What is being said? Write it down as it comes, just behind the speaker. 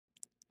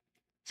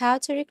How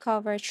to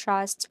recover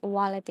Trust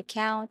Wallet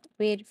account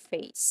with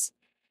Phrase.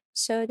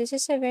 So this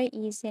is a very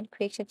easy and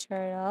quick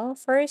tutorial.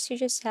 First, you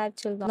just have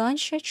to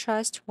launch your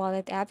Trust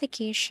Wallet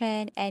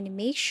application and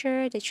make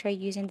sure that you're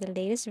using the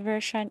latest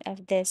version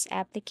of this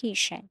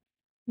application.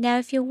 Now,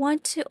 if you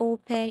want to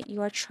open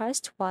your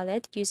Trust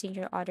Wallet using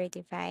your other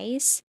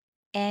device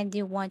and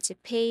you want to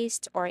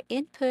paste or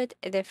input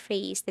the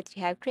phrase that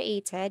you have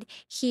created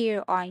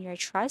here on your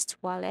Trust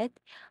Wallet,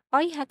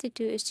 all you have to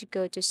do is to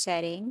go to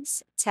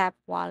Settings, tap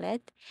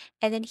Wallet,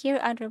 and then here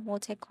under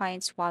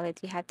multi-coins wallet,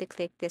 you have to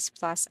click this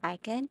plus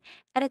icon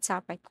at the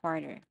top right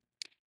corner.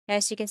 Now,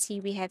 as you can see,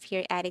 we have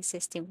here add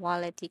existing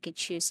wallet. You can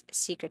choose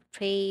secret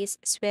phrase,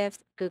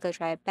 Swift, Google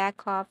Drive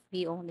backup,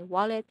 view only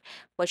wallet.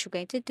 What you're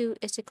going to do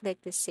is to click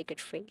this secret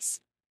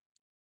phrase.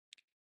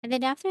 And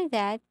then after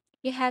that,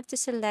 you have to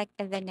select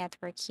the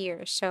network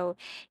here. So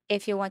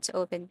if you want to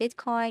open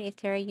Bitcoin,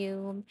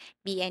 Ethereum,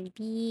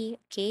 BNB,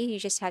 okay, you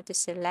just have to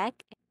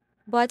select.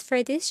 But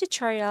for this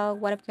tutorial,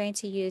 what I'm going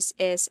to use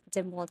is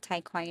the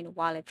multi-coin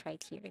wallet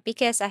right here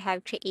because I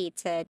have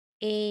created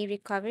a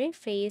recovery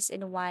phrase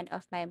in one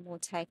of my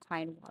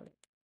multi-coin wallet.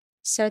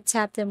 So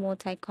tap the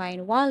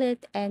multi-coin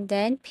wallet and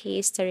then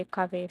paste the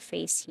recovery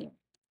phrase here.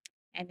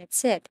 And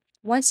that's it.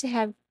 Once you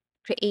have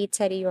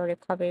created your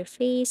recovery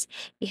phrase,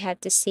 you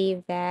have to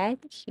save that.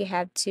 You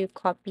have to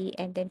copy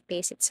and then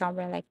paste it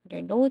somewhere like in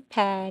your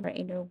notepad or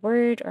in your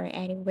Word or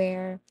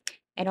anywhere.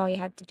 And all you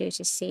have to do is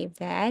just save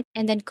that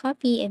and then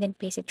copy and then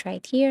paste it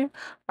right here.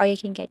 Or you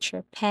can get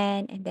your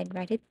pen and then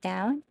write it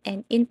down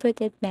and input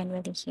it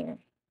manually here.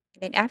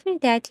 Then after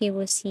that, you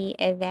will see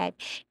that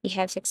you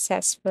have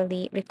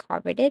successfully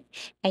recovered it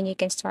and you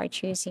can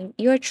start using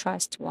your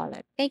Trust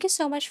wallet. Thank you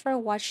so much for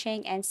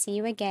watching and see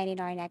you again in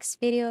our next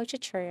video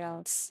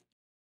tutorials.